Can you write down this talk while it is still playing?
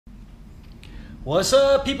What's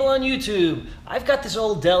up, people on YouTube? I've got this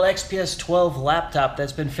old Dell XPS12 laptop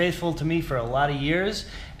that's been faithful to me for a lot of years,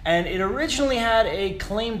 and it originally had a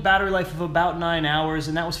claimed battery life of about 9 hours,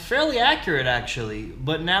 and that was fairly accurate actually,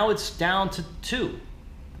 but now it's down to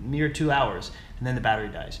mere 2 hours, and then the battery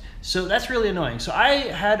dies. So that's really annoying. So I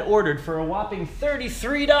had ordered for a whopping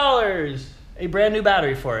 $33 a brand new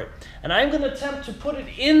battery for it, and I'm going to attempt to put it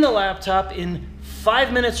in the laptop in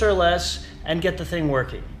 5 minutes or less and get the thing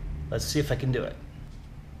working. Let's see if I can do it.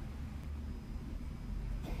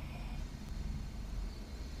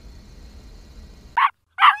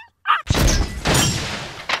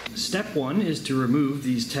 Step 1 is to remove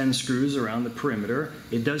these 10 screws around the perimeter.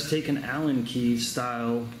 It does take an Allen key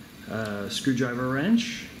style screwdriver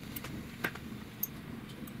wrench.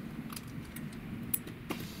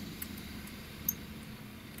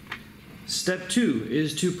 Step 2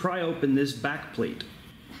 is to pry open this back plate.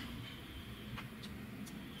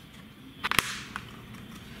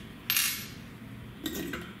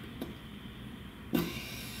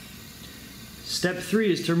 Step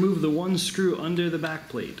 3 is to remove the one screw under the back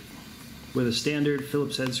plate with a standard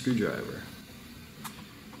Phillips head screwdriver.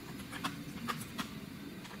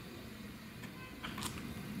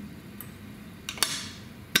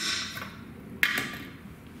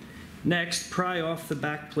 Next, pry off the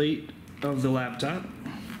back plate of the laptop.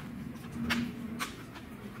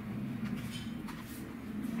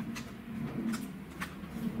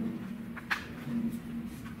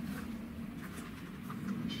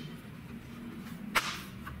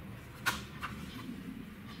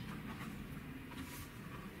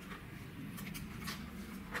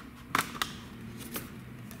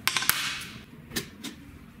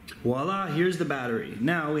 Voila, here's the battery.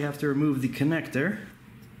 Now we have to remove the connector.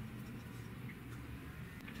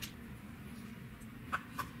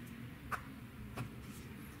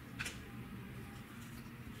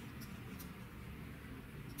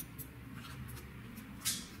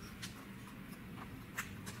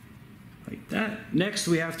 Like that. Next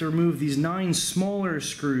we have to remove these 9 smaller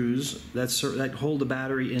screws that hold the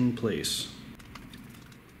battery in place.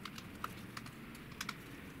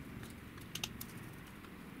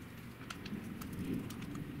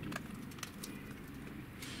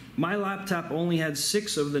 My laptop only had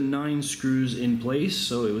 6 of the 9 screws in place,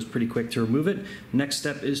 so it was pretty quick to remove it. Next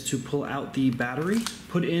step is to pull out the battery.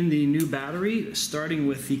 Put in the new battery, starting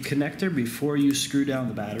with the connector before you screw down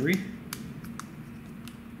the battery.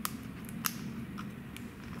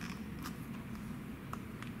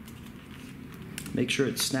 Make sure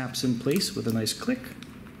it snaps in place with a nice click.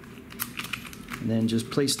 And then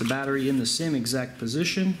just place the battery in the same exact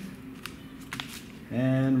position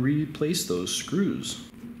and replace those screws.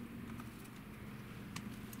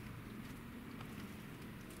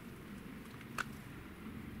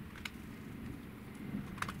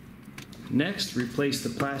 Next, replace the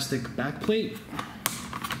plastic backplate.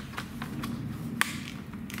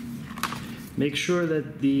 Make sure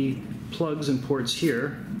that the plugs and ports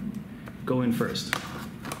here go in first.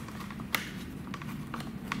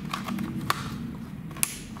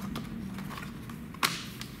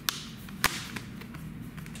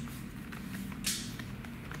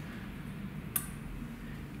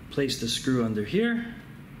 Place the screw under here.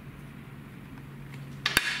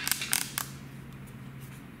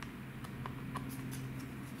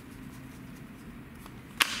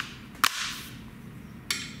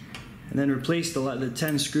 And then replace the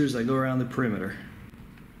 10 screws that go around the perimeter.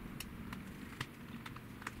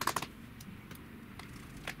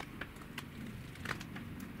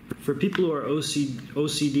 For people who are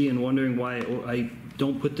OCD and wondering why I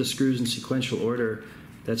don't put the screws in sequential order,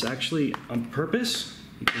 that's actually on purpose,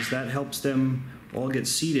 because that helps them all get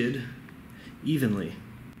seated evenly.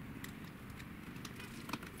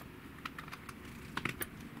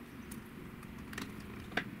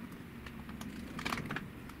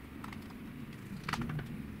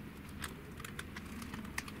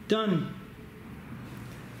 Done.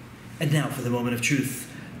 And now for the moment of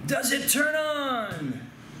truth. Does it turn on?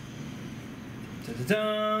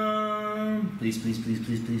 Da-da-da. Please, please, please,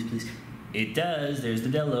 please, please, please. It does. There's the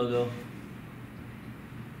Dell logo.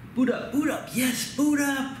 Boot up, boot up. Yes, boot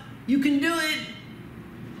up. You can do it.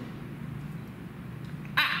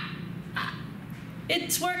 Ah, ah.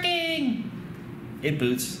 It's working. It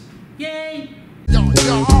boots. Yay. Yo,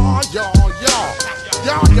 yo, yo, yo.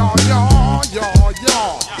 Yo, yo, yo, yo,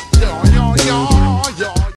 yo. Yo, yo, yo.